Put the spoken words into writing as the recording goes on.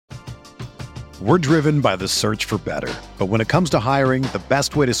We're driven by the search for better. But when it comes to hiring, the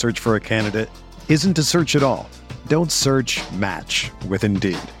best way to search for a candidate isn't to search at all. Don't search, match with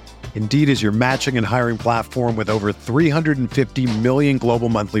Indeed. Indeed is your matching and hiring platform with over 350 million global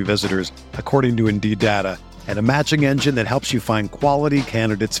monthly visitors, according to Indeed data, and a matching engine that helps you find quality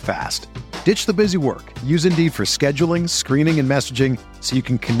candidates fast. Ditch the busy work. Use Indeed for scheduling, screening, and messaging so you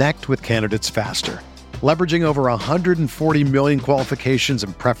can connect with candidates faster. Leveraging over 140 million qualifications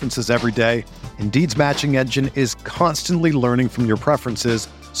and preferences every day, Indeed's matching engine is constantly learning from your preferences,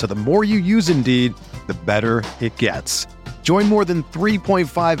 so the more you use Indeed, the better it gets. Join more than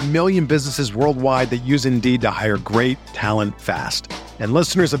 3.5 million businesses worldwide that use Indeed to hire great talent fast. And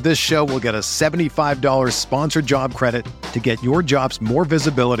listeners of this show will get a $75 sponsored job credit to get your jobs more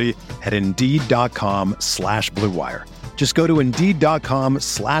visibility at Indeed.com/Blue Wire. Just go to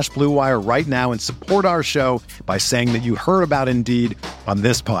Indeed.com/Blue Wire right now and support our show by saying that you heard about Indeed on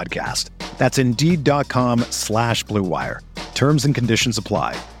this podcast. That's Indeed.com/Blue Wire. Terms and conditions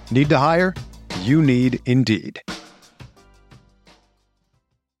apply. Need to hire? You need Indeed.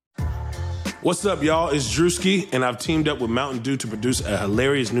 What's up, y'all? It's Drewski, and I've teamed up with Mountain Dew to produce a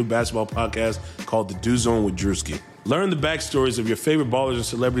hilarious new basketball podcast called The Dew Zone with Drewski. Learn the backstories of your favorite ballers and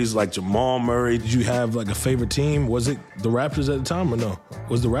celebrities like Jamal Murray. Did you have like a favorite team? Was it the Raptors at the time or no?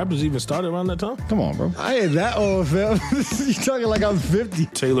 Was the Raptors even started around that time? Come on, bro. I ain't that old, fam. You talking like I'm 50.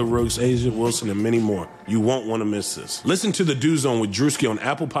 Taylor Rooks, Asia Wilson, and many more. You won't want to miss this. Listen to The Dew Zone with Drewski on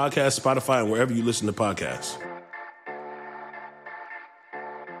Apple Podcasts, Spotify, and wherever you listen to podcasts.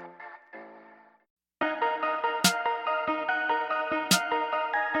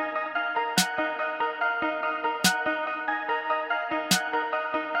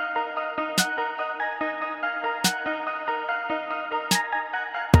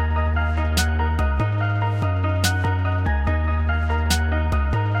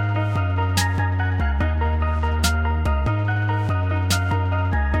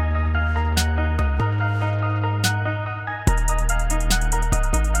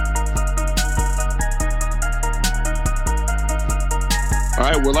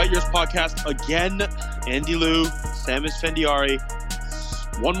 We're Light Years Podcast again. Andy Liu, Sam Esfandiari.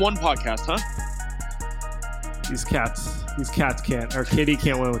 1-1 podcast, huh? These cats can't, or Katie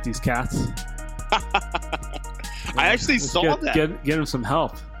can't win with these cats. I actually saw that. Get him some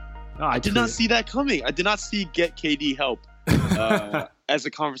help. Oh, I did not see that coming. I did not see get KD help as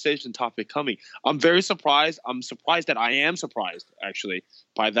a conversation topic coming. I'm very surprised. I'm surprised that I am surprised, actually,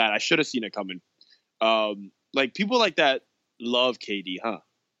 by that. I should have seen it coming. Like, people like that love KD, huh?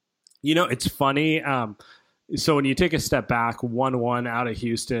 You know, it's funny. So when you take a step back, 1-1 out of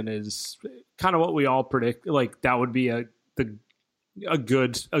Houston is kind of what we all predict. Like, that would be a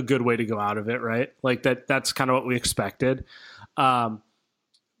good way to go out of it, right? Like that's kind of what we expected. But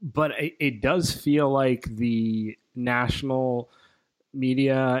it does feel like the national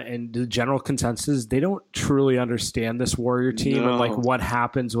media and the general consensus, they don't truly understand this Warrior team and like what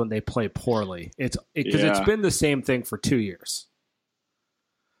happens when they play poorly. It's been the same thing for 2 years.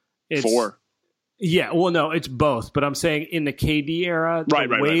 It's 4. Yeah, well, no, it's both. But I'm saying in the KD era,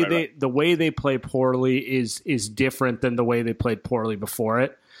 the way they play poorly is different than the way they played poorly before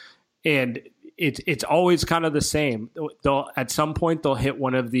it, and it's always kind of the same. At some point they'll hit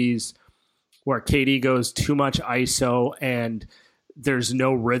one of these where KD goes too much ISO and there's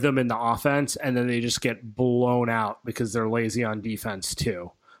no rhythm in the offense, and then they just get blown out because they're lazy on defense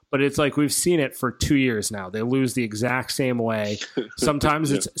too. But it's like we've seen it for 2 years now. They lose the exact same way. Sometimes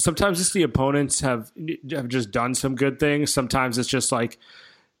it's the opponents have just done some good things. Sometimes it's just like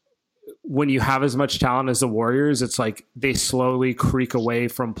when you have as much talent as the Warriors, it's like they slowly creak away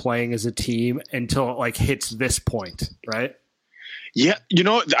from playing as a team until it like hits this point, right? Yeah, you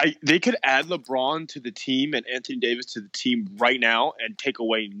know, they could add LeBron to the team and Anthony Davis to the team right now and take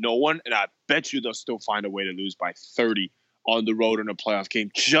away no one, and I bet you they'll still find a way to lose by 30 on the road in a playoff game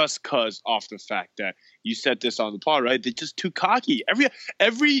just because of the fact that you said this on the pod, right? They're just too cocky.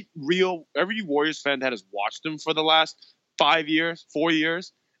 Every Warriors fan that has watched them for the last 4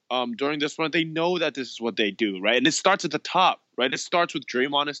 years, during this run, they know that this is what they do, right? And it starts at the top, right? It starts with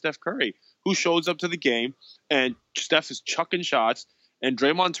Draymond and Steph Curry, who shows up to the game, and Steph is chucking shots, and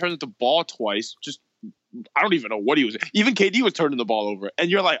Draymond turns the ball twice. I don't even know what he was. Even KD was turning the ball over. And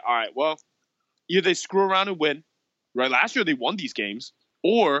you're like, all right, well, either they screw around and win, right? Last year they won these games,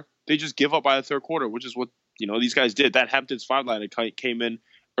 or they just give up by the third quarter, which is what these guys did. That Hamptons 5-liner came in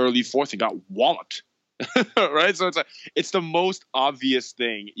early fourth and got walloped, right? So it's the most obvious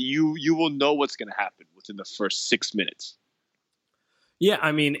thing. You will know what's going to happen within the first 6 minutes. Yeah,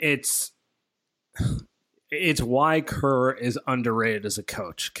 I mean It's why Kerr is underrated as a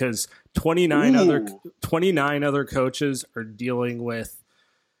coach, because 29 other coaches are dealing with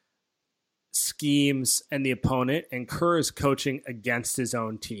schemes and the opponent, and Kerr is coaching against his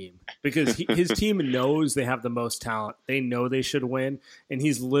own team because his team knows they have the most talent. They know they should win, and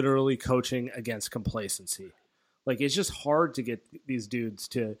he's literally coaching against complacency. Like, it's just hard to get these dudes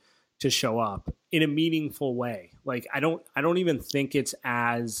to show up in a meaningful way. Like, I don't even think it's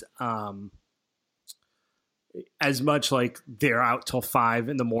as much like they're out till 5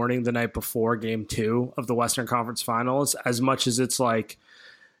 a.m. the night before game 2 of the Western Conference Finals, as much as it's like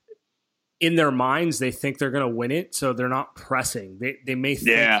in their minds they think they're going to win it, so they're not pressing. They may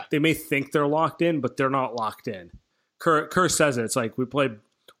think they're locked in, but they're not locked in. Kerr says it. It's like we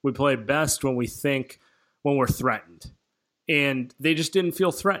play best when we're threatened, and they just didn't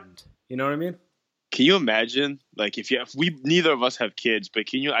feel threatened. You know what I mean? Can you imagine, like, if we neither of us have kids, but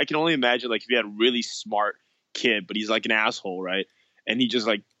I can only imagine, like, if you had a really smart kid, but he's like an asshole, right? And he just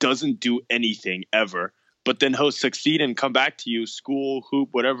like doesn't do anything ever, but then he'll succeed and come back to you, school, hoop,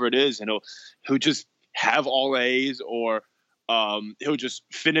 whatever it is, and he'll just have all A's, or he'll just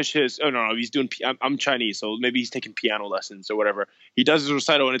finish his. Oh no, he's doing. I'm Chinese, so maybe he's taking piano lessons or whatever. He does his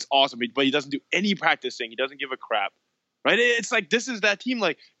recital and it's awesome, but he doesn't do any practicing. He doesn't give a crap. Right? It's like, this is that team.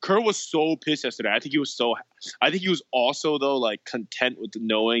 Like, Kerr was so pissed yesterday. I think he was also, though, like, content with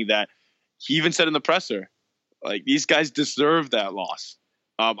knowing that he even said in the presser, like, these guys deserve that loss.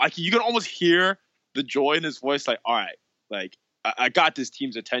 You can almost hear the joy in his voice. Like, all right, like, I got this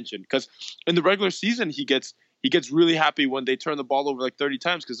team's attention. Because in the regular season, he gets really happy when they turn the ball over like 30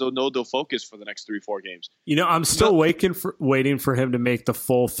 times, because they'll know they'll focus for the next 3-4 games. You know, I'm still waiting for him to make the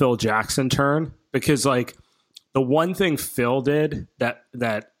full Phil Jackson turn, because, like, the one thing Phil did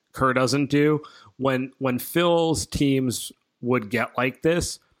that Kerr doesn't do, when Phil's teams would get like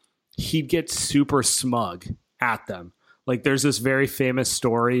this, he'd get super smug at them. Like, there's this very famous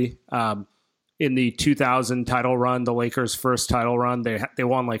story in the 2000 title run, the Lakers' first title run. They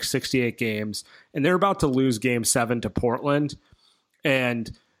won like 68 games, and they're about to lose Game 7 to Portland, and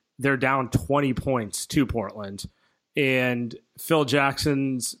they're down 20 points to Portland. And Phil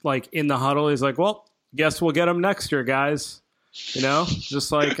Jackson's like in the huddle. He's like, well, guess we'll get them next year, guys. You know,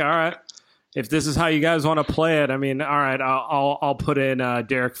 just like, all right, if this is how you guys want to play it, I mean, all right, I'll put in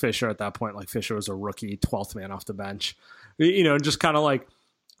Derek Fisher at that point. Like, Fisher was a rookie, 12th man off the bench. You know, just kind of like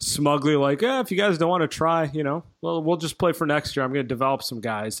smugly like, if you guys don't want to try, you know, well, we'll just play for next year. I'm going to develop some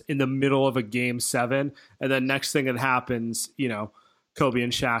guys in the middle of a Game 7. And then next thing that happens, you know, Kobe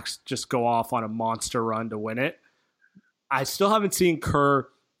and Shaq just go off on a monster run to win it. I still haven't seen Kerr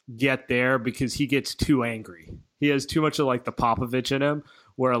get there because he gets too angry. He has too much of like the Popovich in him,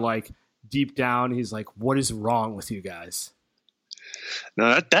 where like deep down he's like, what is wrong with you guys?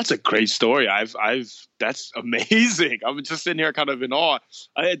 No, that's a great story. That's amazing. I'm just sitting here kind of in awe.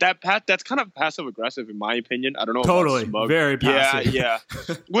 That's kind of passive aggressive in my opinion. I don't know. Totally, very passive. Yeah.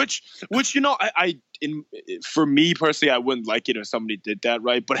 which you know, for me personally, I wouldn't like it if somebody did that,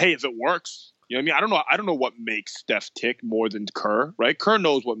 right? But hey, if it works. You know what I mean? I don't know what makes Steph tick more than Kerr, right? Kerr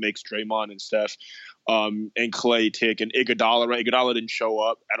knows what makes Draymond and Steph and Clay tick, and Iguodala, right? Iguodala didn't show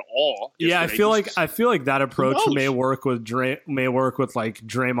up at all. Yeah, I feel like that approach may work with like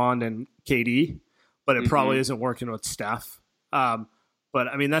Draymond and KD, but it probably isn't working with Steph. But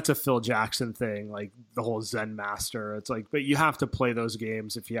I mean, that's a Phil Jackson thing, like the whole Zen master. It's like, but you have to play those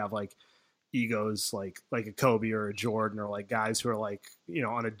games if you have like egos like a Kobe or a Jordan, or like guys who are like, you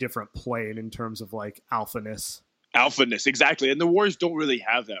know, on a different plane in terms of like alphaness, exactly. And the Warriors don't really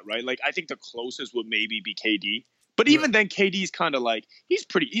have that, right? Like, I think the closest would maybe be KD, but even then KD's kind of like, he's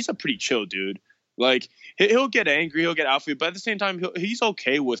a pretty chill dude. Like, he'll get angry, he'll get alpha, but at the same time he's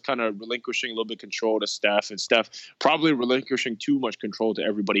okay with kind of relinquishing a little bit of control to Steph, and Steph probably relinquishing too much control to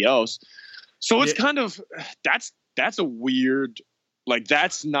everybody else. So it's kind of that's a weird, like,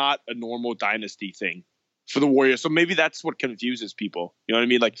 that's not a normal dynasty thing for the Warriors. So maybe that's what confuses people. You know what I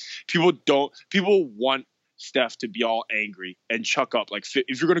mean? Like, people want Steph to be all angry and chuck up. Like,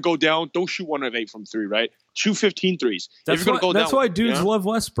 if you're going to go down, don't shoot 1 of 8 from 3, right? Shoot 15 threes. That's why dudes love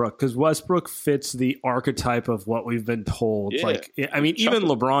Westbrook, because Westbrook fits the archetype of what we've been told. Yeah. Like, I mean, even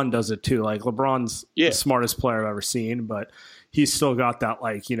LeBron does it too. Like, LeBron's the smartest player I've ever seen, but he's still got that,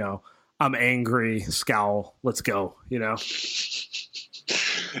 like, you know, I'm angry, scowl, let's go, you know?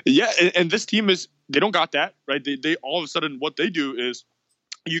 Yeah, and this team they don't got that, right? They all of a sudden, what they do is,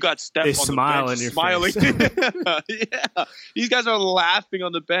 you got Steph on smile the bench, in your smiling. face. Yeah, these guys are laughing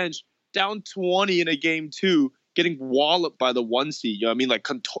on the bench, down 20 in a Game 2, getting walloped by the 1 seed. You know what I mean? Like,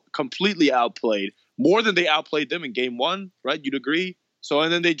 completely outplayed, more than they outplayed them in Game 1, right? You'd agree. So,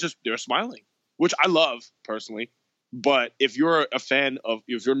 and then they're smiling. which I love personally. But if you're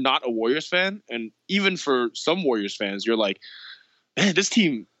not a Warriors fan, and even for some Warriors fans, you're like, man, this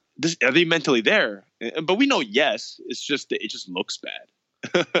team, are they mentally there? But we know yes. It's just that it just looks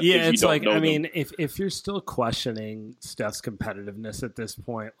bad. Yeah, it's like, I mean, if you're still questioning Steph's competitiveness at this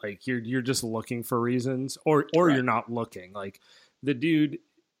point, like you're just looking for reasons, or right. You're not looking. Like the dude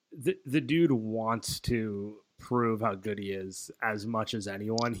wants to prove how good he is as much as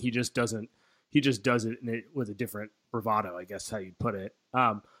anyone. He just does it with a different bravado, I guess how you'd put it.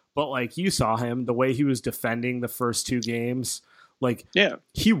 But like you saw him, the way he was defending the first 2 games. Like, yeah,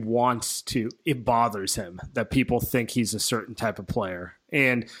 he wants to, it bothers him that people think he's a certain type of player.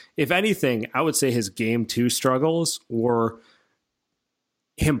 And if anything, I would say his game 2 struggles were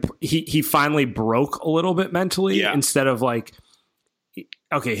him. He finally broke a little bit mentally instead of like,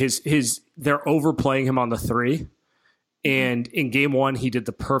 okay, they're overplaying him on the 3. And in game 1, he did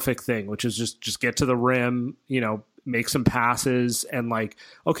the perfect thing, which is just get to the rim, make some passes and like,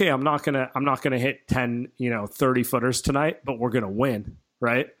 okay, I'm not gonna hit 10, 30 footers tonight, but we're gonna win,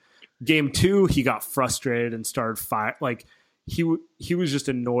 right? Game 2, he got frustrated and started fire. Like he was just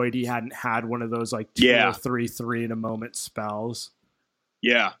annoyed he hadn't had one of those like 2 or 3 in a moment spells.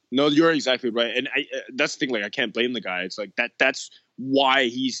 Yeah, no, you're exactly right, and that's the thing. Like, I can't blame the guy. It's like that's why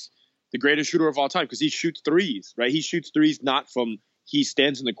he's the greatest shooter of all time, because he shoots threes, right? He shoots threes not from. He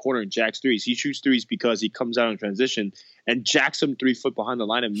stands in the corner and jacks threes. He shoots threes because he comes out in transition and jacks them 3 foot behind the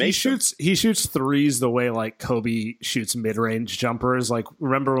line and makes them. He shoots threes the way like Kobe shoots mid-range jumpers. Like,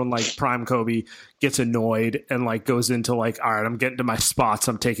 remember when like prime Kobe gets annoyed and like goes into like, all right, I'm getting to my spots,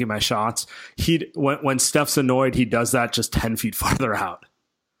 I'm taking my shots. When Steph's annoyed, he does that just 10 feet farther out.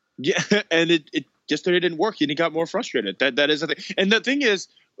 Yeah, and it just didn't work, and he got more frustrated. That is the thing. And the thing is,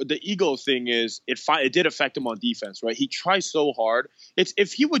 the ego thing is it did affect him on defense, right? He tries so hard. It's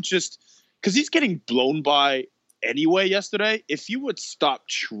if he would just, because he's getting blown by anyway yesterday. If he would stop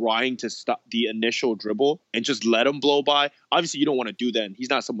trying to stop the initial dribble and just let him blow by, obviously you don't want to do that. And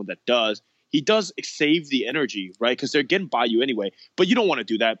he's not someone that does. He does save the energy, right? Because they're getting by you anyway. But you don't want to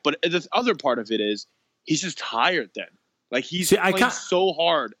do that. But the other part of it is he's just tired then. Like he's playing so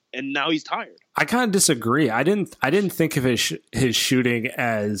hard, and now he's tired. I kind of disagree. I didn't think of his shooting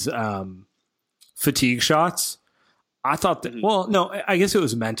as fatigue shots. I thought that. Well, no, I guess it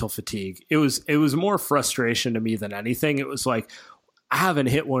was mental fatigue. It was more frustration to me than anything. It was like, I haven't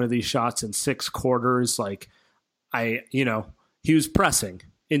hit one of these shots in 6 quarters. Like he was pressing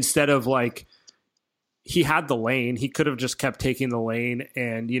instead of like he had the lane. He could have just kept taking the lane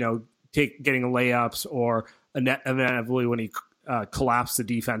and getting layups or. Inevitably, when he collapsed the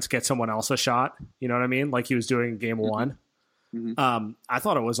defense, get someone else a shot. You know what I mean? Like he was doing in game 1. Mm-hmm. I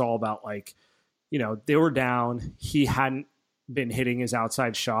thought it was all about like, they were down. He hadn't been hitting his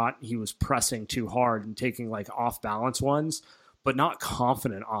outside shot. He was pressing too hard and taking like off balance ones, but not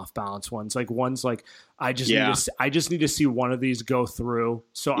confident off balance ones. Like ones like I just need to see one of these go through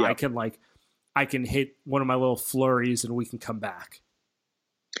so I can hit one of my little flurries and we can come back.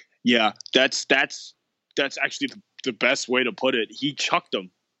 Yeah, that's actually the best way to put it. He chucked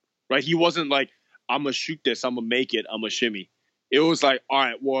them, right? He wasn't like, I'm going to shoot this, I'm going to make it, I'm going to shimmy. It was like, all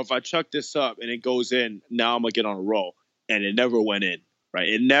right, well, if I chuck this up and it goes in, now I'm going to get on a roll. And it never went in, right?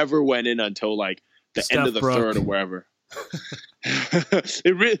 It never went in until like the end of the third or wherever.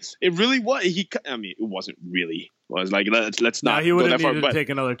 It really was. It wasn't really. It was like, let's not. No, he would have needed to take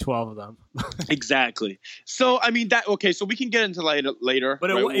another 12 of them. Exactly. So I mean so we can get into later.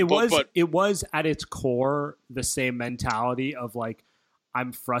 But it was at its core the same mentality of like,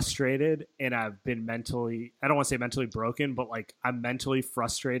 I'm frustrated and I've been mentally, I don't want to say mentally broken, but like I'm mentally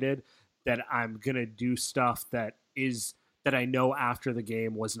frustrated that I'm gonna do stuff that I know after the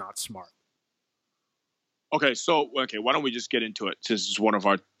game was not smart. Okay, why don't we just get into it? This is one of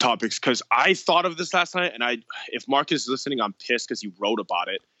our topics because I thought of this last night, and if Marcus is listening, I'm pissed because he wrote about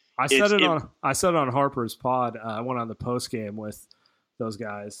it. I said it on Harper's pod. I went on the post game with those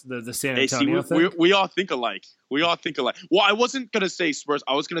guys, the San Antonio thing. We all think alike. Well, I wasn't gonna say Spurs.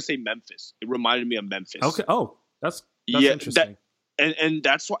 I was gonna say Memphis. It reminded me of Memphis. Okay. Oh, that's interesting. And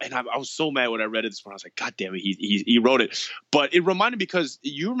that's why. And I was so mad when I read it this morning. I was like, God damn it, he wrote it. But it reminded me because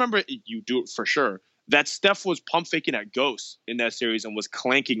you remember, you do it for sure, that Steph was pump faking at Ghost in that series and was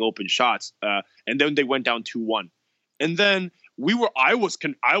clanking open shots. And then they went down 2-1. And then I was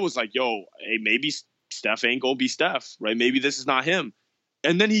like, yo, hey, maybe Steph ain't gonna be Steph, right? Maybe this is not him.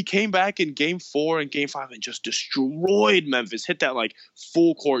 And then he came back in game 4 and game 5 and just destroyed Memphis, hit that like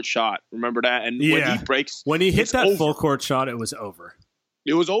full court shot. Remember that? And when he hit that full court shot, it was over.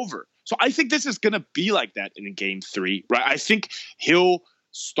 It was over. So I think this is going to be like that in game 3, right? I think he'll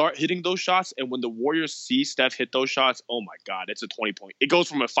start hitting those shots. And when the Warriors see Steph hit those shots, oh my God, it's a 20-point. It goes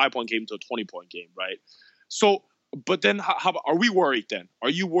from a 5-point game to a 20-point game, right? So, but then how are we worried then? Are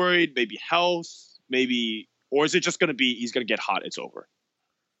you worried maybe health, maybe, or is it just going to be he's going to get hot, it's over?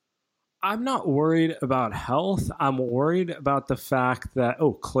 I'm not worried about health. I'm worried about the fact that,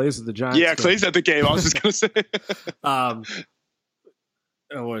 Clay's at the Giants. Yeah, Clay's at the game. I was just going to say.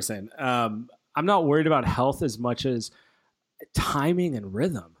 What was I saying? I'm not worried about health as much as timing and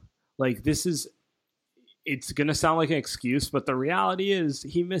rhythm. Like, it's going to sound like an excuse, but the reality is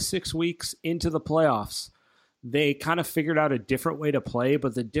he missed 6 weeks into the playoffs. They kind of figured out a different way to play,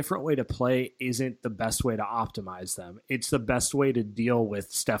 but the different way to play isn't the best way to optimize them. It's the best way to deal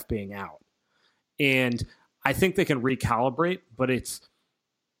with Steph being out. And I think they can recalibrate, but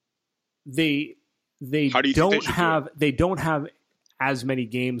they don't have as many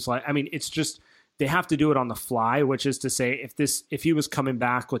games. It's just, they have to do it on the fly, which is to say, if he was coming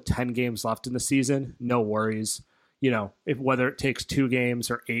back with 10 games left in the season, no worries. Whether it takes 2 games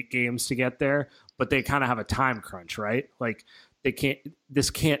or 8 games to get there, but they kind of have a time crunch, right? Like this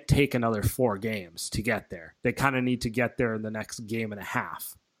can't take another 4 games to get there. They kind of need to get there in the next game and a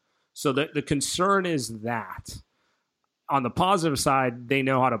half. So the concern is that on the positive side, they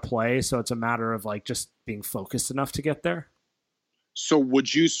know how to play. So it's a matter of like just being focused enough to get there. So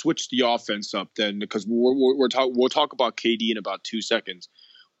would you switch the offense up then? Because we'll talk about KD in about 2 seconds.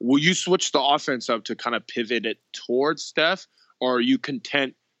 Will you switch the offense up to kind of pivot it towards Steph? Or are you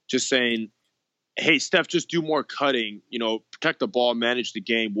content just saying, hey, Steph, just do more cutting, protect the ball, manage the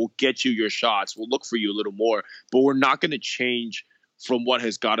game. We'll get you your shots. We'll look for you a little more, but we're not going to change from what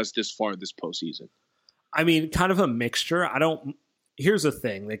has got us this far this postseason. I mean, kind of a mixture. Here's the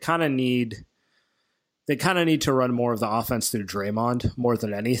thing. They kind of need to run more of the offense through Draymond more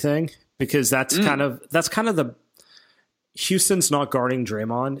than anything, because that's kind of the Houston's not guarding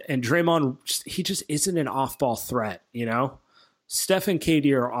Draymond, and Draymond, he just isn't an off-ball threat, Steph and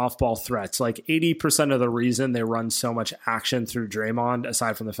KD are off-ball threats. Like 80% of the reason they run so much action through Draymond,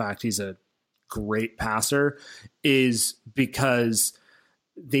 aside from the fact he's a great passer, is because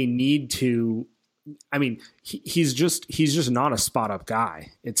they need to. I mean, he's just not a spot-up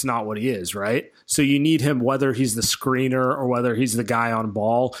guy. It's not what he is, right? So you need him, whether he's the screener or whether he's the guy on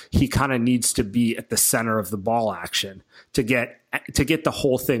ball, he kind of needs to be at the center of the ball action to get the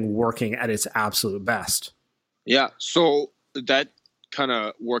whole thing working at its absolute best. Yeah, so that kind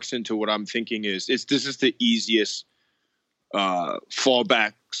of works into what I'm thinking is this is the easiest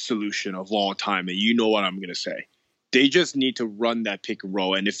fallback solution of all time, and you know what I'm going to say. They just need to run that pick and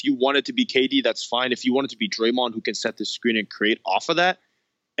roll. And if you want it to be KD, that's fine. If you want it to be Draymond, who can set the screen and create off of that,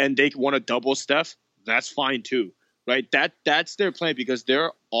 and they want to double Steph, that's fine too, right? That's their plan, because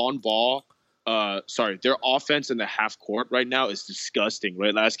their on-ball, their offense in the half court right now is disgusting,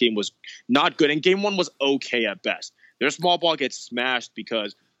 right? Last game was not good, and game 1 was okay at best. Their small ball gets smashed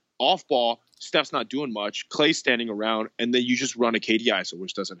because off ball, Steph's not doing much, Clay's standing around, and then you just run a KD ISO,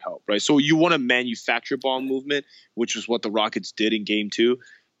 which doesn't help, right? So you want to manufacture ball movement, which is what the Rockets did in game 2.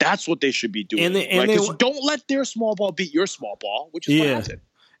 That's what they should be doing. Because don't let their small ball beat your small ball, which is what happened.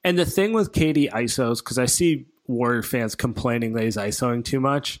 And the thing with KD ISOs, because I see Warrior fans complaining that he's ISOing too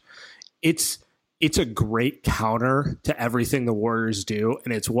much, it's a great counter to everything the Warriors do,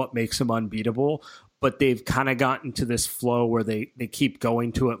 and it's what makes them unbeatable. But they've kind of gotten to this flow where they keep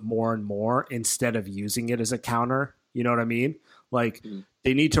going to it more and more instead of using it as a counter. You know what I mean? Like,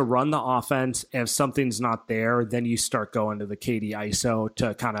 they need to run the offense. If something's not there, then you start going to the KD ISO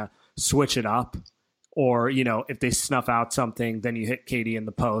to kind of switch it up. Or, if they snuff out something, then you hit KD in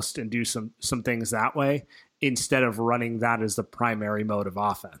the post and do some things that way instead of running that as the primary mode of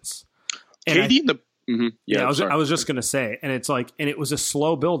offense. And KD in the I was just gonna say, and it's like, and it was a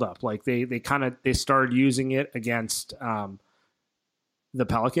slow buildup. Like they started using it against the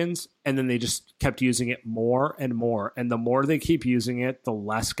Pelicans, and then they just kept using it more and more. And the more they keep using it, the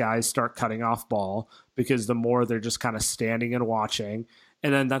less guys start cutting off ball, because the more they're just kind of standing and watching.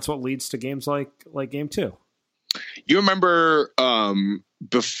 And then that's what leads to games like game 2. You remember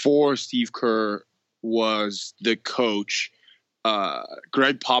before Steve Kerr was the coach,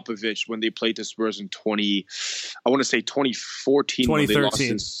 Greg Popovich, when they played the Spurs in 2014,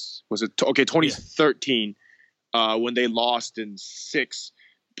 2013. 2013, when they lost in 6.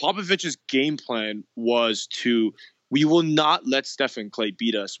 Popovich's game plan was we will not let Steph and Clay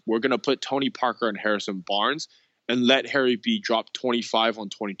beat us. We're going to put Tony Parker and Harrison Barnes and let Harry B drop 25 on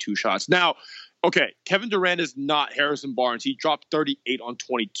 22 shots. Now, okay, Kevin Durant is not Harrison Barnes. He dropped 38 on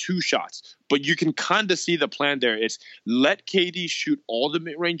 22 shots. But you can kind of see the plan there. It's let KD shoot all the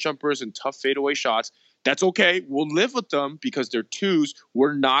mid-range jumpers and tough fadeaway shots. That's okay. We'll live with them because they're twos.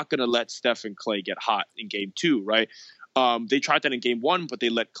 We're not going to let Steph and Klay get hot in game 2, right? They tried that in game 1, but they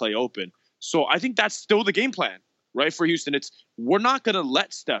let Klay open. So I think that's still the game plan, right, for Houston. We're not going to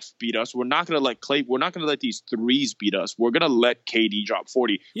let Steph beat us. We're not going to let Klay. We're not going to let these threes beat us. We're going to let KD drop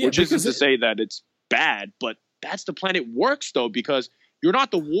 40, which isn't to say that it's bad, but that's the plan. It works, though, because you're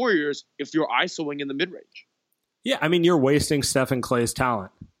not the Warriors if you're isoing in the mid-range. Yeah, I mean, you're wasting Steph and Klay's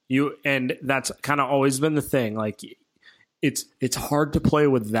talent. And that's kind of always been the thing. Like, it's hard to play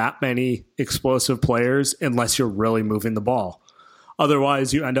with that many explosive players unless you're really moving the ball.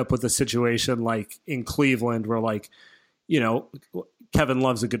 Otherwise, you end up with a situation like in Cleveland where, like, you know, Kevin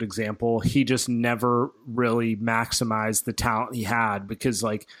Love's a good example. He just never really maximized the talent he had because,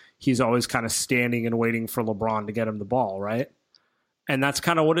 like, he's always kind of standing and waiting for LeBron to get him the ball, right? And that's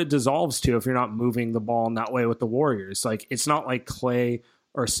kind of what it dissolves to if you're not moving the ball in that way with the Warriors. Like, it's not like Klay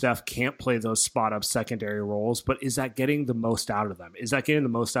or Steph can't play those spot-up secondary roles, but is that getting the most out of them? Is that getting the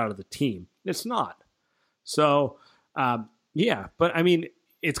most out of the team? It's not. So, yeah. But, I mean,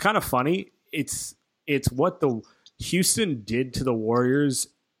 it's kind of funny. It's what the Houston did to the Warriors,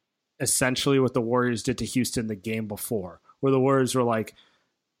 essentially what the Warriors did to Houston the game before, where the Warriors were like,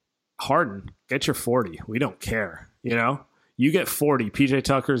 Harden, get your 40. We don't care, you know? You get 40. PJ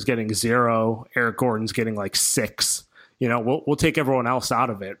Tucker's getting 0. Eric Gordon's getting like 6. You know, we'll take everyone else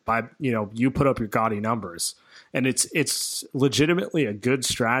out of it by, you know, you put up your gaudy numbers. And it's legitimately a good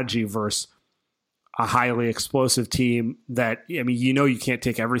strategy versus a highly explosive team that, I mean, you know, you can't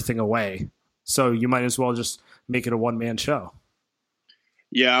take everything away. So you might as well just make it a one-man show.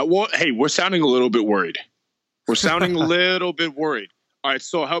 Yeah, well, hey, we're sounding a little bit worried. We're sounding a little bit worried. All right,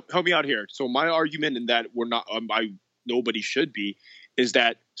 so help me out here. So my argument in that we're not, nobody should be, is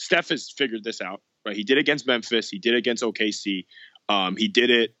that Steph has figured this out. Right, he did it against Memphis. He did it against OKC. He did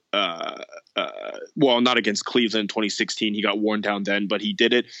it, well, not against Cleveland in 2016. He got worn down then, but he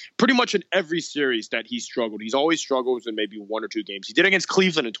did it pretty much in every series that he struggled. He's always struggled in maybe 1 or 2 games. He did it against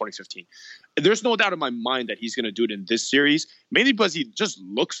Cleveland in 2015. There's no doubt in my mind that he's going to do it in this series, mainly because he just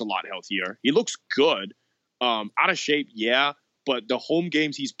looks a lot healthier. He looks good. Out of shape, yeah, but the home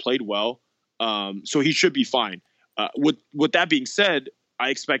games he's played well, so he should be fine. With that being said, I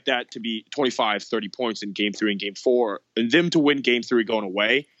expect that to be 25, 30 points in game 3 and game 4, and them to win game 3 going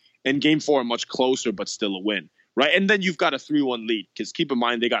away, and game 4 much closer, but still a win, right? And then you've got a 3-1 lead, because keep in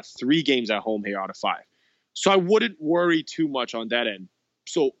mind, they got 3 games at home here out of 5. So I wouldn't worry too much on that end.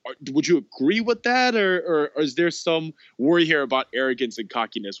 So would you agree with that, or is there some worry here about arrogance and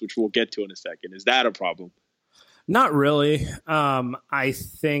cockiness, which we'll get to in a second? Is that a problem? Not really. I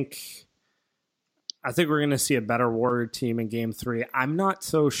think we're going to see a better Warrior team in game 3. I'm not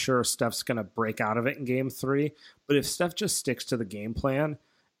so sure Steph's going to break out of it in game 3, but if Steph just sticks to the game plan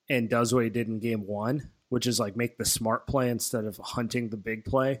and does what he did in game 1, which is like make the smart play instead of hunting the big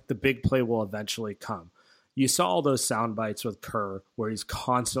play will eventually come. You saw all those sound bites with Kerr where he's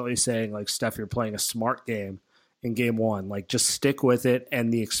constantly saying, like, Steph, you're playing a smart game in game 1. Like, just stick with it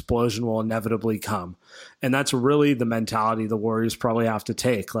and the explosion will inevitably come. And that's really the mentality the Warriors probably have to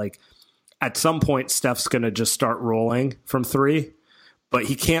take. Like, at some point, Steph's going to just start rolling from 3, but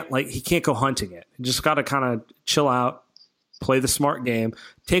he can't go hunting it. You just got to kind of chill out, play the smart game,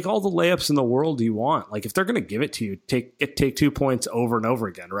 take all the layups in the world you want. Like, if they're going to give it to you, take 2 points over and over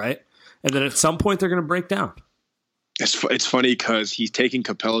again, right? And then at some point, they're going to break down. It's funny because he's taking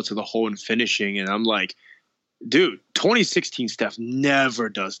Capella to the hole and finishing, and I'm like, dude, 2016 Steph never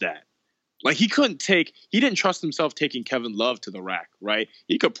does that. Like, he didn't trust himself taking Kevin Love to the rack, right?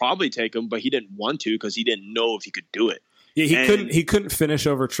 He could probably take him, but he didn't want to because he didn't know if he could do it. Yeah, he couldn't finish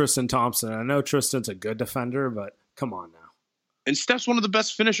over Tristan Thompson. I know Tristan's a good defender, but come on now. And Steph's one of the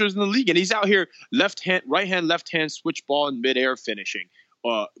best finishers in the league, and he's out here right hand, left hand, switch ball in midair finishing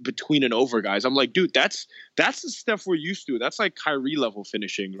between and over guys. I'm like, dude, that's the Steph we're used to. That's like Kyrie level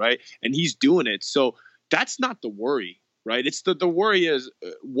finishing, right? And he's doing it. So that's not the worry. Right, it's the worry is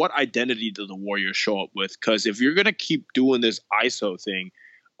what identity do the Warriors show up with? Because if you're gonna keep doing this ISO thing,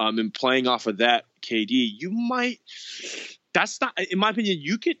 and playing off of that KD, you might. That's not, in my opinion.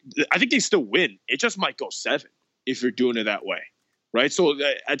 I think they still win. It just might go 7 if you're doing it that way, right? So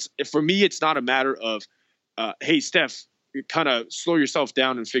for me, it's not a matter of, hey, Steph, kind of slow yourself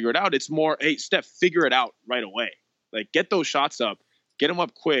down and figure it out. It's more, hey, Steph, figure it out right away. Like, get those shots up, get them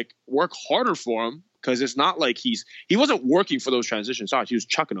up quick, work harder for them. Because it's not like he wasn't working for those transition shots. He was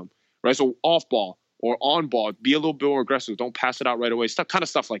chucking them, right? So off ball or on ball, be a little bit more aggressive. Don't pass it out right away.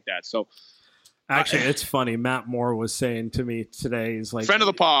 Stuff like that. So actually, it's funny. Matt Moore was saying to me today, he's like, friend of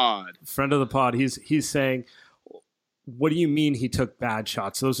the pod. He's saying what do you mean he took bad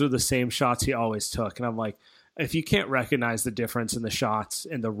shots? Those are the same shots he always took. And I'm like, if you can't recognize the difference in the shots,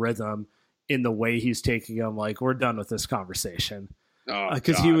 in the rhythm, in the way he's taking them, like, we're done with this conversation.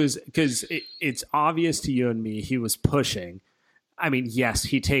 Because it's obvious to you and me, he was pushing. I mean, yes,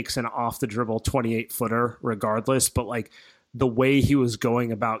 he takes an off the dribble 28-footer regardless, but like the way he was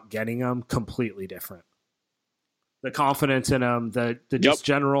going about getting them, completely different. The confidence in him, just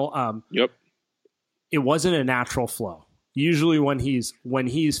general. It wasn't a natural flow. Usually when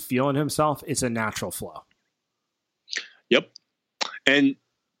he's feeling himself, it's a natural flow. Yep. And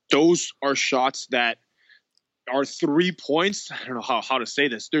those are shots that are 3 points. I don't know how to say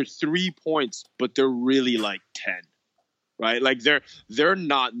this. They're 3 points, but they're really like 10, right? Like they're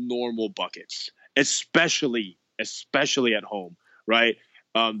not normal buckets, especially at home, right?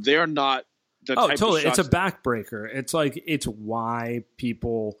 They're not the type totally. of shots. It's a backbreaker. It's like, it's why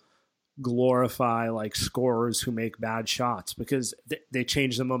people glorify like scorers who make bad shots, because they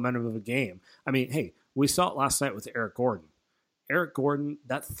change the momentum of a game. I mean, hey, we saw it last night with Eric Gordon. Eric Gordon,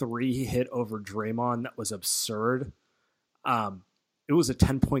 that 3 he hit over Draymond, that was absurd. It was a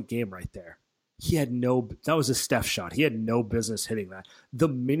 10-point game right there. That was a Steph shot. He had no business hitting that. The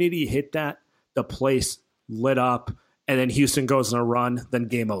minute he hit that, the place lit up, and then Houston goes on a run, then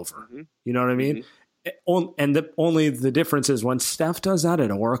game over. Mm-hmm. You know what I mean? Mm-hmm. And only the difference is when Steph does that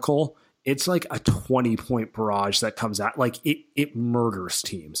at Oracle, it's like a 20-point barrage that comes out. Like it murders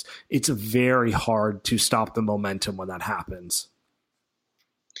teams. It's very hard to stop the momentum when that happens.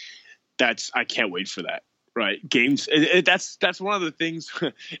 I can't wait for that. Right. Games. That's one of the things.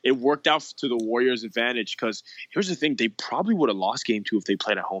 It worked out to the Warriors' advantage, because here's the thing. They probably would have lost game 2 if they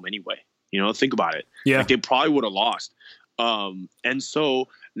played at home anyway. You know, think about it. Yeah. Like, they probably would have lost. And so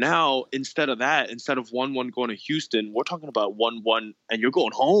now, instead of 1-1 going to Houston, we're talking about 1-1 and you're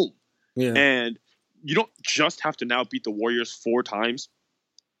going home. Yeah. And you don't just have to now beat the Warriors 4 times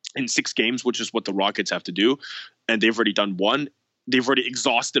in 6 games, which is what the Rockets have to do. And they've already done 1. They've already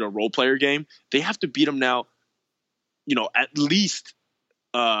exhausted a role player game. They have to beat them now, you know, at least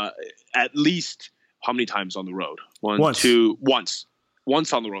how many times on the road? Once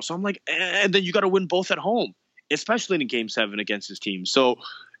on the road. So I'm like, and then you got to win both at home, especially in Game 7 against this team. So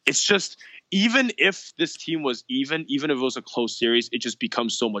it's just, even if this team was even if it was a close series, it just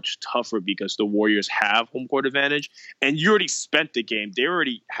becomes so much tougher because the Warriors have home court advantage, and you already spent the game. They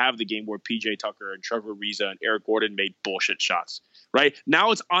already have the game where PJ Tucker and Trevor Ariza and Eric Gordon made bullshit shots, right?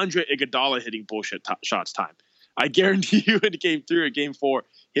 Now it's Andre Iguodala hitting bullshit shots time. I guarantee you in Game 3 or Game 4,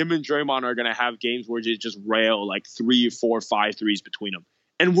 him and Draymond are going to have games where they just rail like 3, 4, 5 threes between them.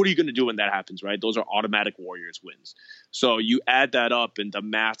 And what are you going to do when that happens, right? Those are automatic Warriors wins. So you add that up and the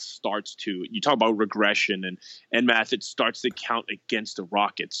math starts to, you talk about regression and math, it starts to count against the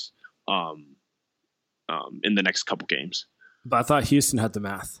Rockets in the next couple games. But I thought Houston had the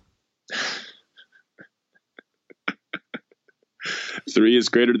math. 3 is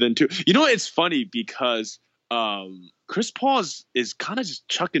greater than 2. You know, it's funny because Chris Paul is kind of just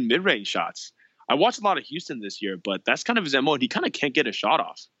chucking mid-range shots. I watched a lot of Houston this year, but that's kind of his MO. He kind of can't get a shot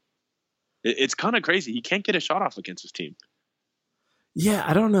off. It's kind of crazy. He can't get a shot off against his team. Yeah,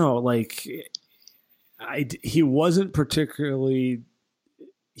 I don't know. Like, he wasn't particularly.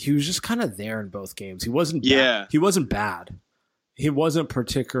 He was just kind of there in both games. He wasn't. Yeah. He wasn't bad. He wasn't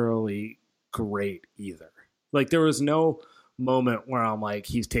particularly great either. Like, there was no moment where I'm like,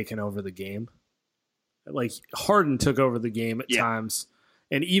 he's taken over the game. Like, Harden took over the game at times.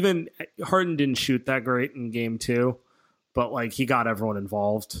 And even Harden didn't shoot that great in Game 2, but like he got everyone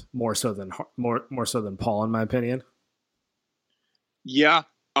involved more so than Paul, in my opinion. Yeah,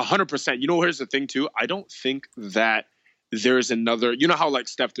 100%. You know, here's the thing too. I don't think that there's another. You know how like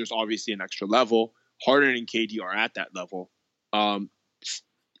Steph, there's obviously an extra level. Harden and KD are at that level.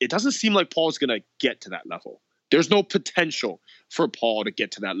 It doesn't seem like Paul's gonna get to that level. There's no potential for Paul to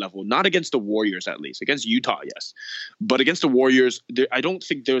get to that level. Not against the Warriors, at least. Against Utah, yes. But against the Warriors, I don't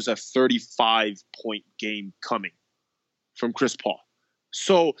think there's a 35-point game coming from Chris Paul.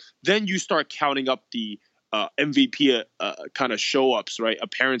 So then you start counting up the MVP kind of show-ups, right?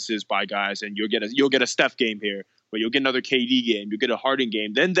 Appearances by guys, and you'll get a Steph game here, or you'll get another KD game, you'll get a Harden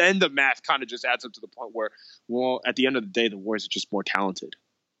game. Then the math kind of just adds up to the point where, well, at the end of the day, the Warriors are just more talented.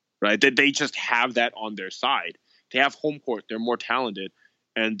 Right? They just have that on their side. They have home court. They're more talented,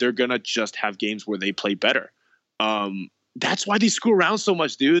 and they're going to just have games where they play better. That's why they screw around so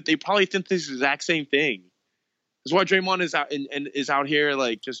much, dude. They probably think this exact same thing. That's why Draymond is out and is out here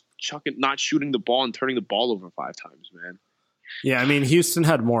like just not shooting the ball and turning the ball over 5 times, man. Yeah, I mean, Houston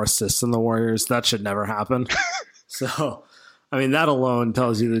had more assists than the Warriors. That should never happen. So, I mean, that alone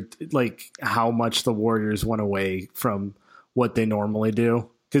tells you that like how much the Warriors went away from what they normally do.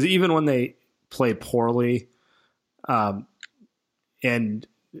 Because even when they play poorly, and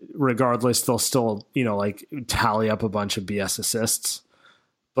regardless, they'll still, like tally up a bunch of BS assists.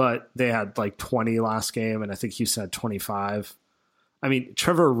 But they had like 20 last game, and I think Houston had 25. I mean,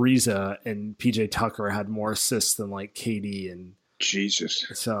 Trevor Ariza and PJ Tucker had more assists than like KD and Jesus.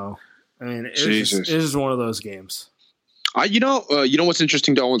 So, I mean, it is one of those games. You know what's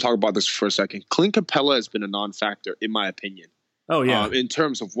interesting though? I want to talk about this for a second. Clint Capella has been a non-factor, in my opinion. Oh yeah. In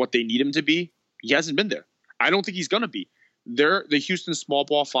terms of what they need him to be, he hasn't been there. I don't think he's gonna be. The Houston small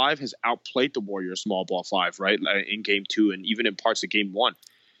ball 5 has outplayed the Warriors small ball 5, right? In game 2 and even in parts of game 1.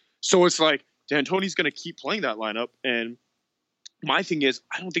 So it's like D'Antoni's gonna keep playing that lineup, and my thing is,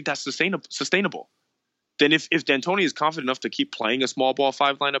 I don't think that's sustainable. Then if D'Antoni is confident enough to keep playing a small ball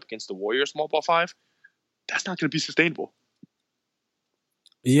 5 lineup against the Warriors small ball 5, that's not going to be sustainable.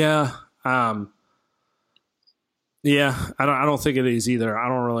 Yeah. I don't think it is either. I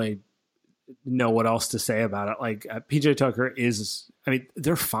don't really know what else to say about it. Like PJ Tucker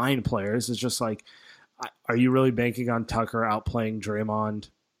they're fine players. It's just like, are you really banking on Tucker outplaying Draymond?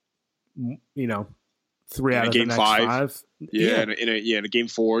 3 out of the next 5. Yeah. In a game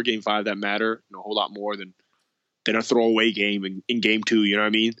 4, game 5 that matter a whole lot more than a throwaway game in game 2. You know what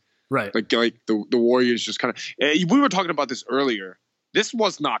I mean? Right. Like the Warriors just kind of. We were talking about this earlier. This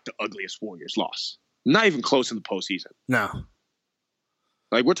was not the ugliest Warriors loss. Not even close in the postseason. No.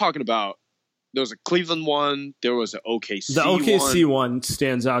 Like we're talking about. There was a Cleveland one. There was an OKC. The OKC one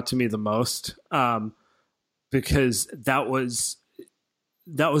stands out to me the most because that was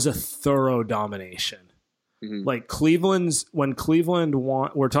a thorough domination. Mm-hmm. Like when Cleveland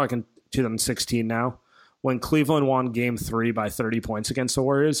won, we're talking 2016 now, when Cleveland won game 3 by 30 points against the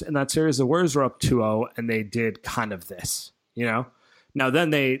Warriors in that series, the Warriors were up 2-0 and they did kind of this, Now then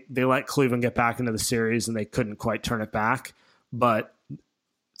they let Cleveland get back into the series and they couldn't quite turn it back, but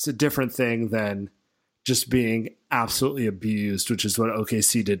it's a different thing than just being absolutely abused, which is what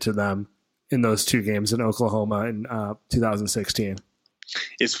OKC did to them in those 2 games in Oklahoma in 2016.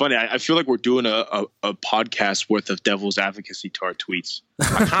 It's funny. I feel like we're doing a podcast worth of devil's advocacy to our tweets.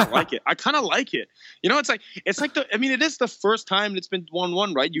 I kind of like it. It is the first time it's been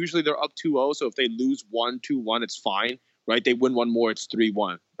 1-1, right? Usually they're up 2-0. So if they lose 1-2-1, it's fine, right? They win one more, it's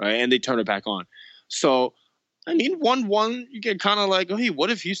 3-1, right? And they turn it back on. So, 1-1, you get kind of like, hey, what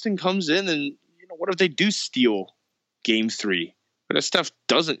if Houston comes in and, what if they do steal game 3? But that stuff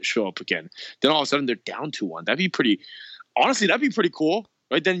doesn't show up again. Then all of a sudden they're down 2-1. That'd be pretty cool,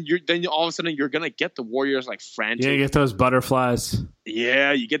 right? Then all of a sudden you're gonna get the Warriors like frantic. Yeah, you get those butterflies.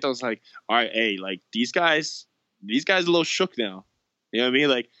 Yeah, you get those like, all right, hey, like these guys a little shook now. You know what I mean?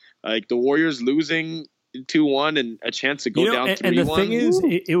 Like the Warriors losing 2-1 and a chance to go down 3-1. And the thing is,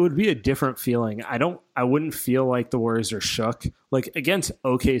 it would be a different feeling. I wouldn't feel like the Warriors are shook. Like against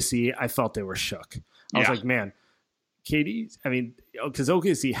OKC, I felt they were shook. I was like, man, KD. Because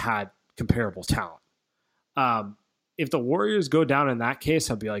OKC had comparable talent. If the Warriors go down in that case,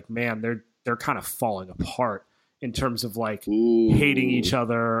 I'd be like, man, they're kind of falling apart in terms of like hating each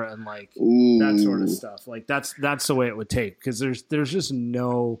other and like that sort of stuff. Like that's the way it would take, because there's just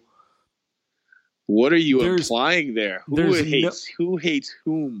no. What are you implying there? Who hates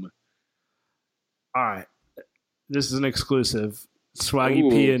whom? All right, this is an exclusive. Swaggy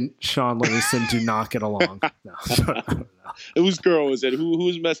P and Sean Livingston do not get along. No, I don't know. Whose girl is it?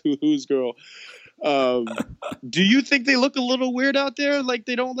 Who's messing with whose girl? Do you think they look a little weird out there? Like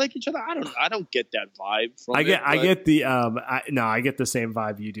they don't like each other? I don't get that vibe from I get the same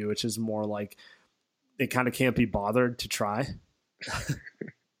vibe you do, which is more like they kind of can't be bothered to try.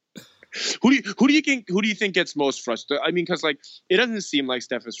 Who do you think gets most frustrated? Because like it doesn't seem like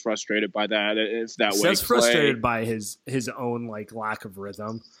Steph is frustrated by that. It's that way. Steph's frustrated by his own like lack of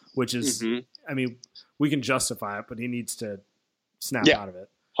rhythm, which is, we can justify it, but he needs to snap out of it.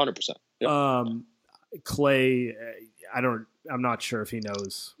 100%. Yep. Clay, I'm not sure if he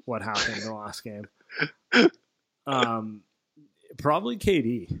knows what happened in the last game. Probably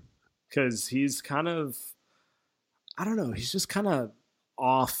KD, because he's kind of, I don't know, he's just kind of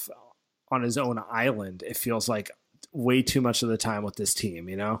off on his own island. It feels like way too much of the time with this team,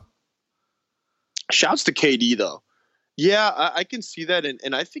 Shouts to KD though. Yeah, I can see that,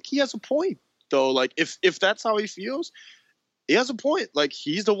 and I think he has a point though. Like if that's how he feels, he has a point. Like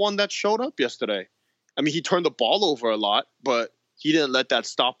he's the one that showed up yesterday. He turned the ball over a lot, but he didn't let that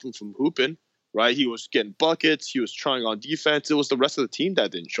stop him from hooping, right? He was getting buckets. He was trying on defense. It was the rest of the team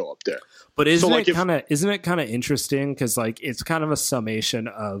that didn't show up there. But isn't it kind of interesting? Because like it's kind of a summation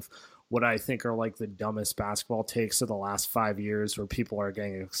of what I think are like the dumbest basketball takes of the last 5 years, where people are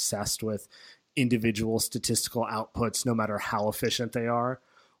getting obsessed with individual statistical outputs, no matter how efficient they are,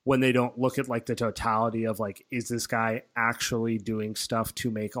 when they don't look at like the totality of like, is this guy actually doing stuff to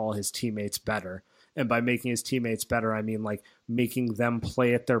make all his teammates better? And by making his teammates better, I mean like making them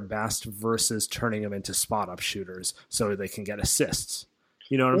play at their best versus turning them into spot up shooters so they can get assists.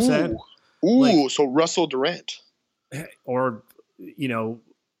 You know what I'm saying? Like, so Russell Durant. Or,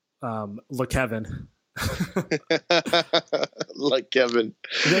 like Kevin. like Kevin.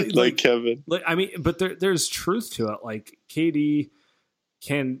 I mean, but there's truth to it. Like KD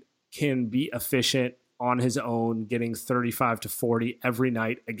can be efficient on his own, getting 35 to 40 every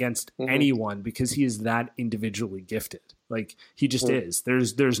night against anyone because he is that individually gifted. Like he just is.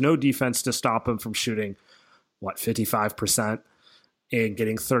 There's no defense to stop him from shooting 55% and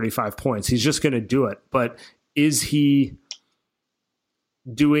getting 35 points. He's just going to do it. But is he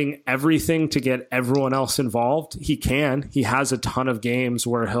doing everything to get everyone else involved? He can. He has a ton of games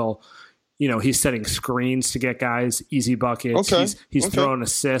where he's setting screens to get guys easy buckets. Okay. He's throwing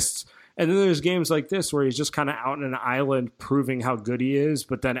assists. And then there's games like this where he's just kind of out in an island proving how good he is,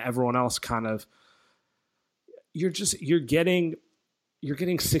 but then everyone else kind of you're getting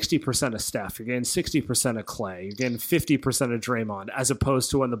 60% of Steph, you're getting 60% of Clay, you're getting 50% of Draymond, as opposed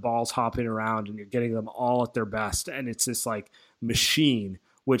to when the ball's hopping around and you're getting them all at their best, and it's this like machine,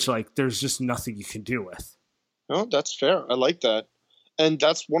 which like there's just nothing you can do with. Oh, that's fair. I like that. And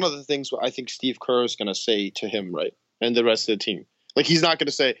that's one of the things I think Steve Kerr is going to say to him, right? And the rest of the team. Like, he's not going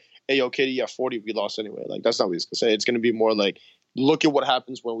to say, hey, yo, KD, yeah, 40, we lost anyway. Like, that's not what he's going to say. It's going to be more like, look at what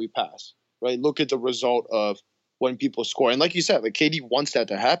happens when we pass, right? Look at the result of when people score. And like you said, like KD wants that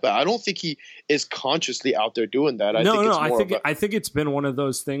to happen. I don't think he is consciously out there doing that. I think it's been one of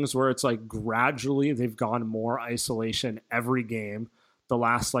those things where it's like gradually they've gone more isolation every game, the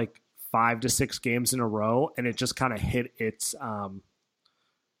last like 5 to 6 games in a row, and it just kind of hit its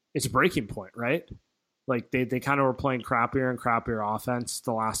breaking point, right? Like they kind of were playing crappier and crappier offense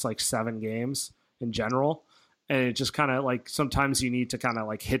the last like 7 games in general. And it just kind of like, sometimes you need to kind of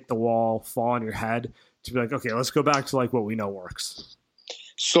like hit the wall, fall on your head to be like, okay, let's go back to like what we know works.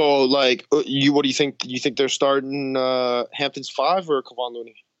 So like what do you think? Do you think they're starting Hampton's 5 or Kevon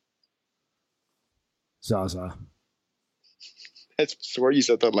Looney? Zaza. I swear you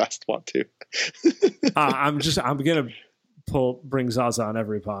said that last one too. I'm going to bring Zaza on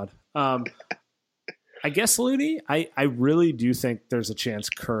every pod. I guess Looney, I really do think there's a chance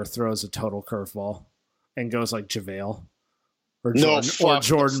Kerr throws a total curveball and goes like JaVale or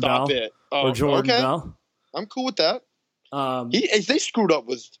Jordan Bell. Or Jordan Bell. I'm cool with that. They screwed up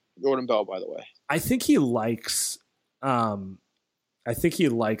with Jordan Bell, by the way. I think he likes having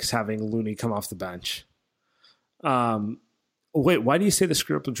Looney come off the bench. Wait, why do you say they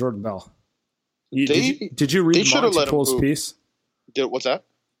screwed up with Jordan Bell? Did you read Monty Poole's piece? What's that?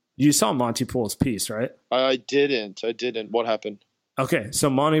 You saw Monty Poole's piece, right? I didn't. What happened? Okay, so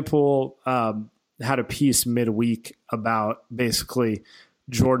Monty Poole had a piece midweek about basically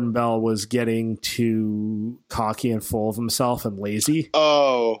Jordan Bell was getting too cocky and full of himself and lazy.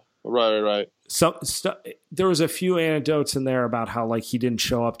 Oh, right. There was a few anecdotes in there about how like he didn't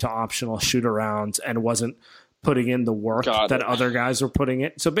show up to optional shoot-arounds and wasn't putting in the work that other guys were putting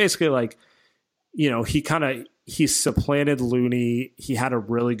in. So basically, like, he supplanted Looney. He had a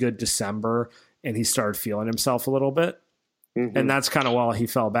really good December, and he started feeling himself a little bit. Mm-hmm. And that's kind of while he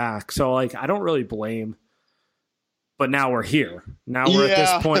fell back. So, like, I don't really blame. But now we're here. Now we're at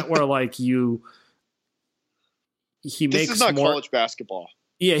this point where, like, this is not college basketball.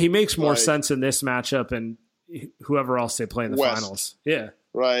 Yeah, he makes more sense in this matchup and whoever else they play in the finals. Yeah.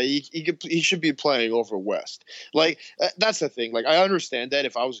 Right. He should be playing over West. Like, that's the thing. Like, I understand that.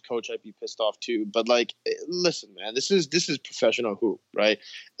 If I was a coach, I'd be pissed off too. But, like, listen, man, this is professional hoop, right?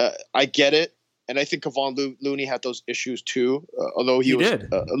 I get it. And I think Kevon Looney had those issues too, although he was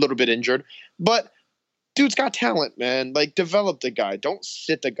a little bit injured. But dude's got talent, man. Like, develop the guy. Don't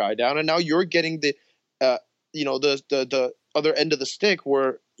sit the guy down. And now you're getting the other end of the stick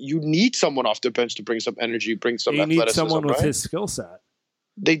where you need someone off the bench to bring some energy, bring some athleticism. You need someone with his skill set.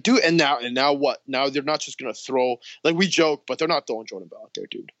 They do. And now what? Now they're not just going to throw, like, we joke, but they're not throwing Jordan Bell out there,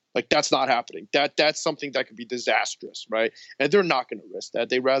 dude. Like, that's not happening. That's something that could be disastrous, right? And they're not going to risk that.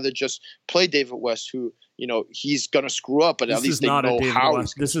 They rather just play David West, who, he's going to screw up, but at least they know how.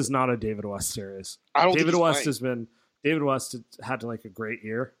 This is not a David West series. David West had like a great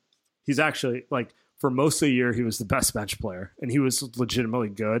year. He's actually, like, for most of the year, he was the best bench player, and he was legitimately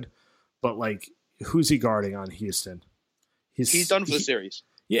good. But, like, who's he guarding on Houston? He's done for the series.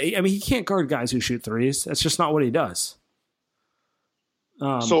 Yeah, I mean, he can't guard guys who shoot threes. That's just not what he does.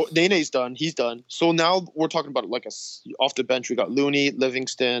 So Nene's done. He's done. So now we're talking about like off the bench. We got Looney,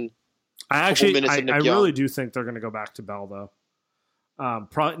 Livingston. I really do think they're going to go back to Bell though.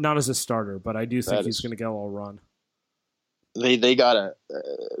 Probably not as a starter, but I do think he's going to get a little run. They gotta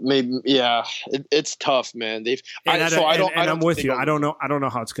maybe it's tough, man. I'm with you. I don't know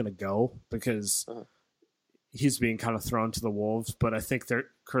how it's going to go because he's being kind of thrown to the wolves, but I think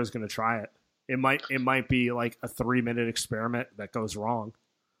Kerr's going to try it. It might be like a 3-minute experiment that goes wrong,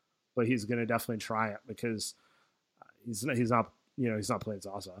 but he's going to definitely try it because he's not playing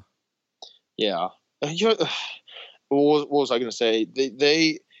Zaza. Yeah. What was I going to say?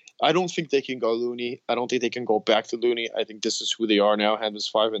 I don't think they can go Looney. I don't think they can go back to Looney. I think this is who they are now, Hammers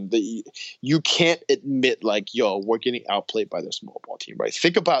 5, and you can't admit like, we're getting outplayed by this small ball team, right?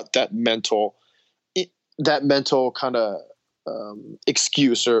 Think about that mental kind of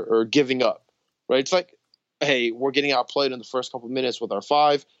excuse or giving up. Right? It's like, hey, we're getting outplayed in the first couple of minutes with our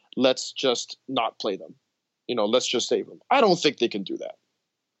 5. Let's just not play them. Let's just save them. I don't think they can do that.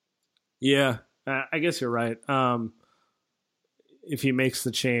 Yeah, I guess you're right. If he makes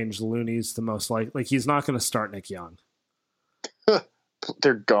the change, Looney's the most like he's not going to start Nick Young.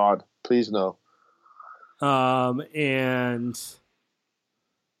 Dear God, please no. And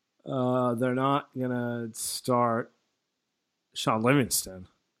they're not going to start Sean Livingston.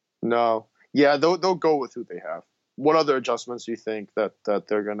 No. Yeah, they'll go with who they have. What other adjustments do you think that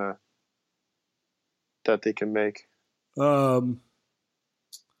they can make?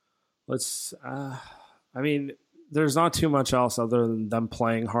 There's not too much else other than them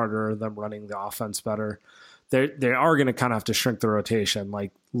playing harder, them running the offense better. They are going to kind of have to shrink the rotation,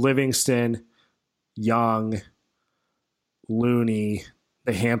 like Livingston, Young, Looney,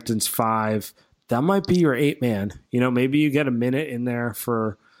 the Hamptons 5. That might be your 8-man. Maybe you get a minute in there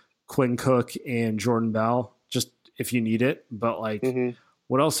for Quinn Cook and Jordan Bell, just if you need it. But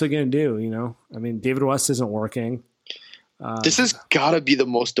what else are they going to do? David West isn't working. This has got to be the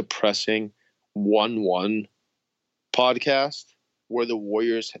most depressing 1-1 podcast where the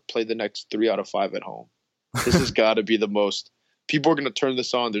Warriors play the next 3 out of 5 at home. This has got to be the most. People are going to turn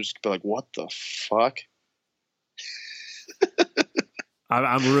this on. They're just going to be like, what the fuck?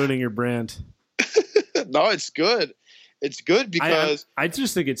 I'm ruining your brand. No, it's good. It's good because I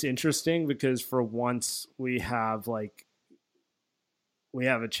just think it's interesting because for once we have a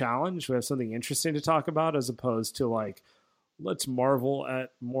challenge. We have something interesting to talk about as opposed to let's marvel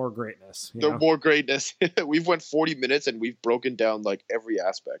at more greatness. More greatness. We've went 40 minutes and we've broken down every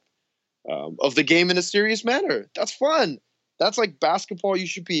aspect of the game in a serious manner. That's fun. That's like basketball you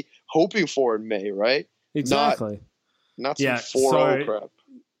should be hoping for in May, right? Exactly. Not some 4-0 crap.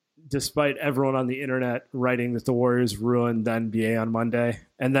 Despite everyone on the internet writing that the Warriors ruined the NBA on Monday,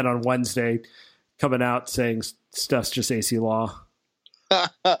 and then on Wednesday coming out saying Steph's just AC Law.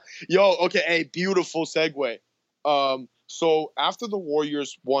 Yo, okay, hey, beautiful segue. So after the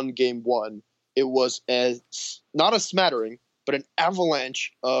Warriors won Game 1, it was not a smattering, but an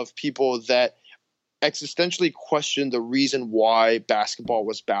avalanche of people that existentially questioned the reason why basketball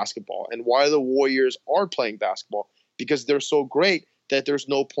was basketball and why the Warriors are playing basketball, because they're so great that there's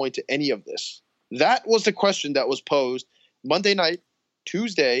no point to any of this. That was the question that was posed Monday night,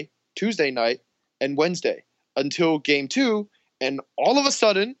 Tuesday night, and Wednesday until Game 2. And all of a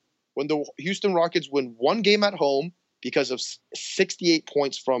sudden, when the Houston Rockets win one game at home because of 68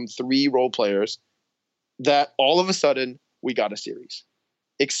 points from 3 role players, that all of a sudden we got a series.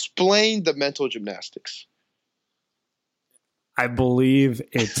 Explain the mental gymnastics. I believe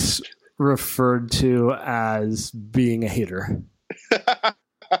it's referred to as being a hater.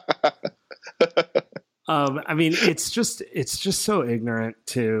 It's just so ignorant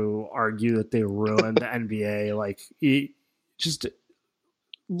to argue that they ruined the NBA. Just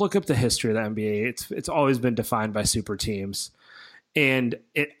look up the history of the NBA. It's always been defined by super teams, and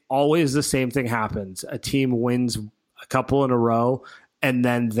it always the same thing happens. A team wins a couple in a row, and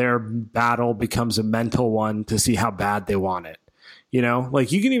then their battle becomes a mental one to see how bad they want it. You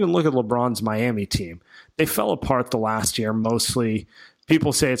can even look at LeBron's Miami team. They fell apart the last year. Mostly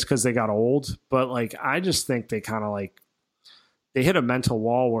people say it's because they got old, but I just think they kind of they hit a mental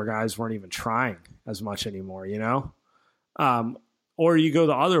wall where guys weren't even trying as much anymore, or you go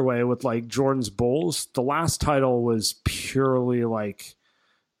the other way with Jordan's Bulls. The last title was purely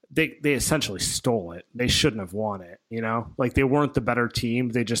they essentially stole it. They shouldn't have won it, they weren't the better team.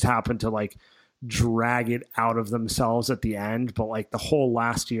 They just happened to drag it out of themselves at the end. But the whole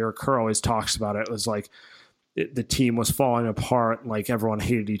last year, Kerr always talks about it. It was the team was falling apart and everyone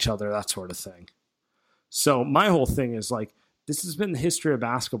hated each other, that sort of thing. So my whole thing is this has been the history of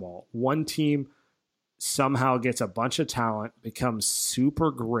basketball. One team somehow gets a bunch of talent, becomes super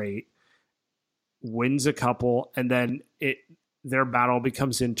great, wins a couple, and then their battle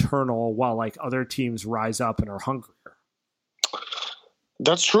becomes internal while like other teams rise up and are hungrier.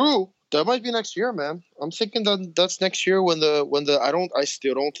 That's true. That might be next year, man. I'm thinking that's next year when I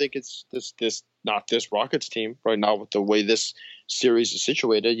still don't think it's this Rockets team right now with the way this series is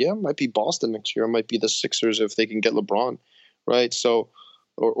situated. Yeah, it might be Boston next year. It might be the Sixers if they can get LeBron, right? So,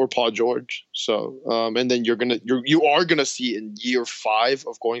 or Paul George. So, and then you are gonna see in year 5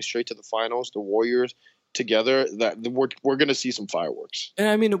 of going straight to the finals, the Warriors together, that we're gonna see some fireworks. And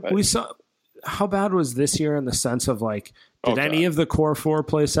I mean, right? We saw how bad was this year in the sense of like, did any of the core 4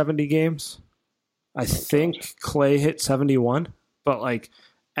 play 70 games? I think Clay hit 71, but like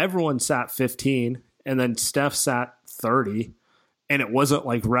everyone sat 15 and then Steph sat 30, and it wasn't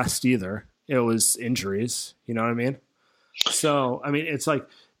like rest either. It was injuries. You know what I mean? So, I mean, it's like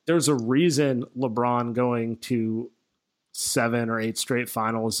there's a reason LeBron going to 7 or 8 straight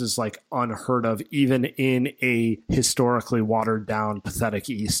finals is like unheard of, even in a historically watered down, pathetic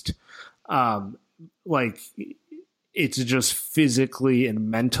East. Like it's just physically and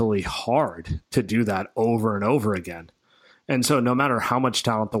mentally hard to do that over and over again. And so no matter how much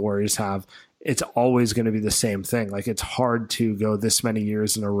talent the Warriors have, it's always going to be the same thing. Like it's hard to go this many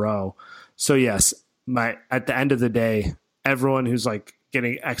years in a row. So yes, at the end of the day, everyone who's like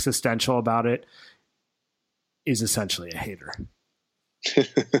getting existential about it is essentially a hater.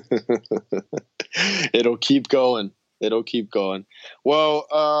 It'll keep going. Well,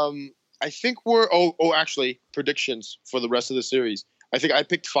 I think actually predictions for the rest of the series. I think I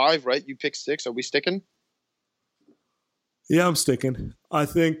picked 5, right? You picked 6. Are we sticking? Yeah, I'm sticking. I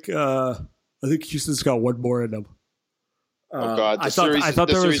think Houston's got one more in them. Oh God, the series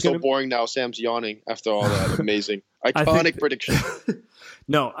is so boring now. Sam's yawning after all that. Amazing, iconic prediction.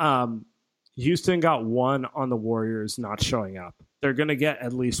 No, Houston got 1 on the Warriors not showing up. They're going to get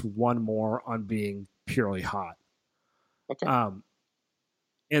at least 1 more on being purely hot. Okay.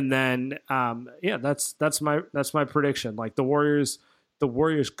 And then, that's my prediction. Like the Warriors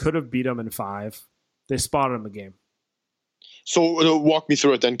could have beat them in 5. They spotted them a game. So walk me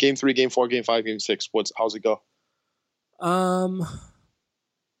through it then. Game 3, Game 4, Game 5, Game 6. How's it go? I'm not.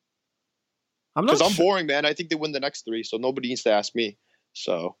 Because I'm boring, man. I think they win the next 3, so nobody needs to ask me.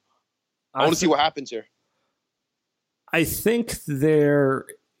 So I want to see what happens here. I think they're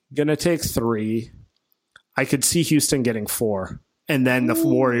gonna take 3. I could see Houston getting 4. And then the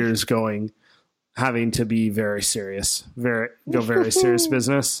Warriors having to be very serious, very serious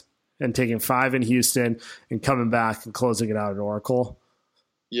business, and taking 5 in Houston and coming back and closing it out at Oracle.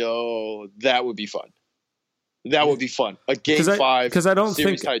 Yo, that would be fun. Would be fun. A game 5 because I don't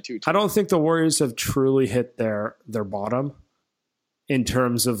think the Warriors have truly hit their bottom in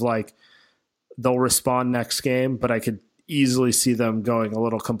terms of like they'll respond next game, but I could easily see them going a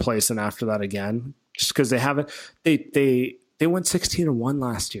little complacent after that again, just because they haven't. They went 16-1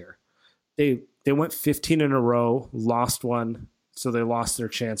 last year. They went 15 in a row, lost 1, so they lost their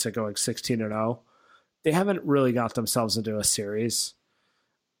chance at going 16-0. They haven't really got themselves into a series.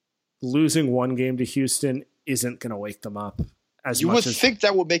 Losing 1 game to Houston isn't going to wake them up as much. You would think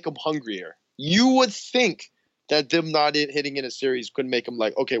that would make them hungrier. You would think that them not hitting in a series could make them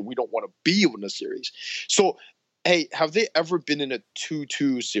like, okay, we don't want to be in a series. So, hey, have they ever been in a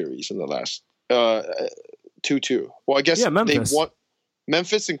 2-2 series in the last 2-2? Well, I guess Memphis. They won.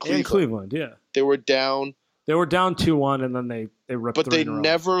 Memphis and Cleveland. And Cleveland, yeah. They were down. They were down 2-1, and then they ripped. But they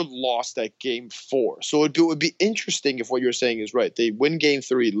never lost that game 4. So it would be interesting if what you're saying is right. They win game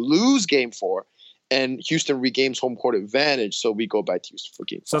 3, lose game 4, and Houston regains home court advantage. So we go back to Houston for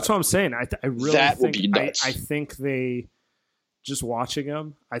game 5. So that's what I'm saying. I really that think, would be nuts. I think they just watching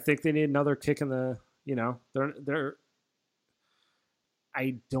them. I think they need another kick in the. You know, they're.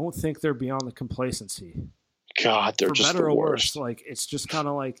 I don't think they're beyond the complacency. God, they're just better the or worst. Worse. Like it's just kind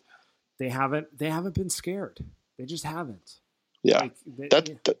of like they haven't been scared. They just haven't. Yeah, like,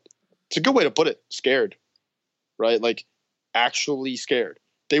 it's a good way to put it. Scared, right? Like actually scared.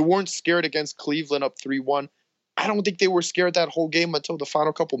 They weren't scared against Cleveland up 3-1. I don't think they were scared that whole game until the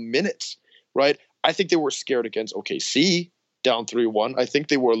final couple minutes, right? I think they were scared against OKC down 3-1. I think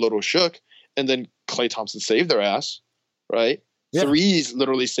they were a little shook, and then Klay Thompson saved their ass, right? Yeah. Threes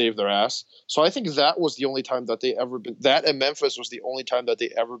literally saved their ass. So I think that was the only time that they ever been. That and Memphis was the only time that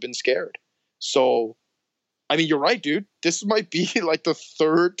they ever been scared. So, I mean, you're right, dude. This might be like the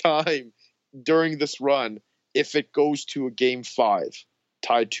 3rd time during this run, if it goes to a game 5,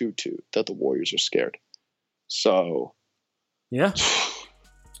 tied 2-2, that the Warriors are scared. So, yeah,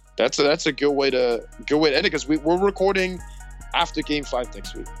 that's a good way to end it, because we're recording after Game 5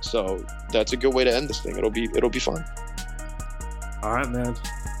 next week. So that's a good way to end this thing. It'll be fun. All right, man.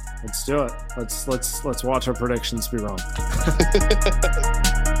 Let's do it. Let's watch our predictions be wrong.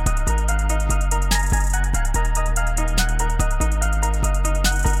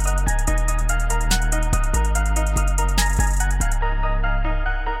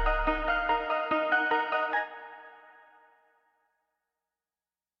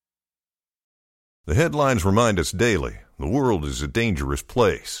 The headlines remind us daily, the world is a dangerous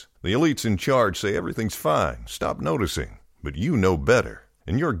place. The elites in charge say everything's fine, stop noticing. But you know better.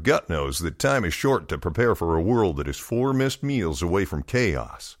 And your gut knows that time is short to prepare for a world that is 4 missed meals away from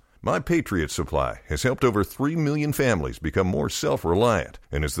chaos. My Patriot Supply has helped over 3 million families become more self-reliant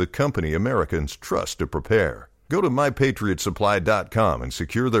and is the company Americans trust to prepare. Go to MyPatriotSupply.com and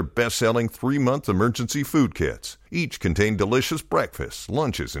secure their best-selling 3-month emergency food kits. Each contain delicious breakfasts,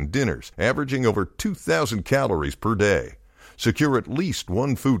 lunches, and dinners, averaging over 2,000 calories per day. Secure at least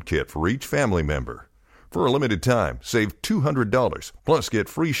 1 food kit for each family member. For a limited time, save $200, plus get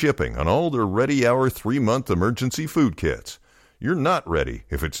free shipping on all their Ready Hour 3-month emergency food kits. You're not ready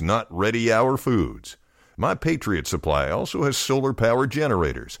if it's not Ready Hour Foods. My Patriot Supply also has solar-powered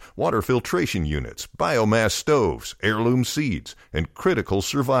generators, water filtration units, biomass stoves, heirloom seeds, and critical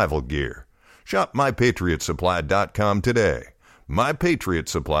survival gear. Shop MyPatriotSupply.com today.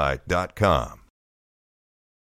 MyPatriotSupply.com.